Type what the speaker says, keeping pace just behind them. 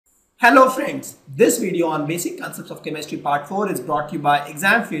Hello friends, this video on basic concepts of chemistry part 4 is brought to you by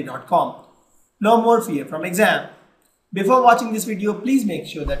examfear.com. No more fear from exam. Before watching this video, please make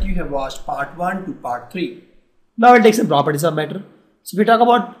sure that you have watched part 1 to part 3. Now we'll take some properties of matter. So we'll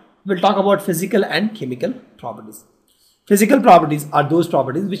talk about physical and chemical properties. Physical properties are those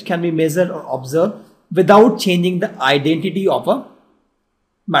properties which can be measured or observed without changing the identity of a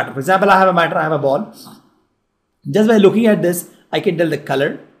matter. For example, I have a matter, I have a ball. Just by looking at this, I can tell the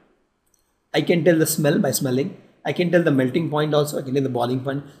color. I can tell the smell by smelling. I can tell the melting point also. I can tell the boiling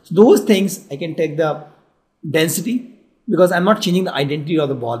point. So those things I can take the density because I'm not changing the identity of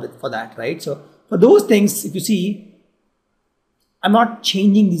the ball for that, right? So for those things, if you see, I'm not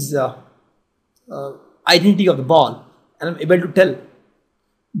changing this identity of the ball, and I'm able to tell.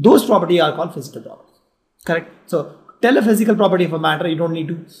 Those properties are called physical properties. Correct? So tell a physical property of a matter, you don't need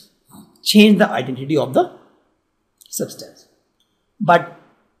to change the identity of the substance. But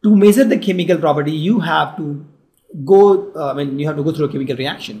to measure the chemical property, you have to go. You have to go through a chemical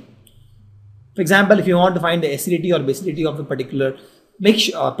reaction. For example, if you want to find the acidity or basicity of a particular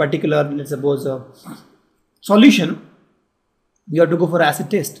let's suppose, solution, you have to go for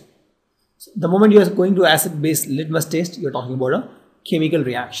acid test. So the moment you are going to acid-base litmus test, you are talking about a chemical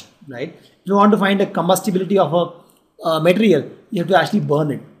reaction, right? If you want to find the combustibility of a material, you have to actually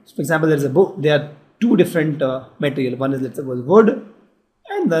burn it. So for example, there are two different material. One is, let's suppose, wood,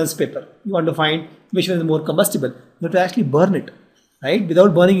 and there's paper. You want to find which one is more combustible. You have to actually burn it, right?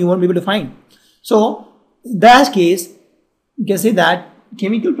 Without burning, you won't be able to find. So in that case, you can say that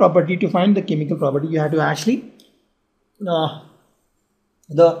chemical property, to find the chemical property, you have to actually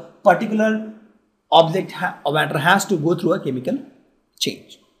the particular object or matter has to go through a chemical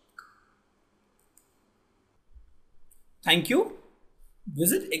change. Thank you.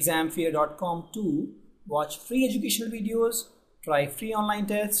 Visit examfear.com to watch free educational videos, try free online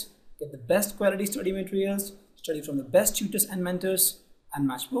tests, get the best quality study materials, study from the best tutors and mentors, and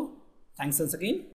much more. Thanks once again.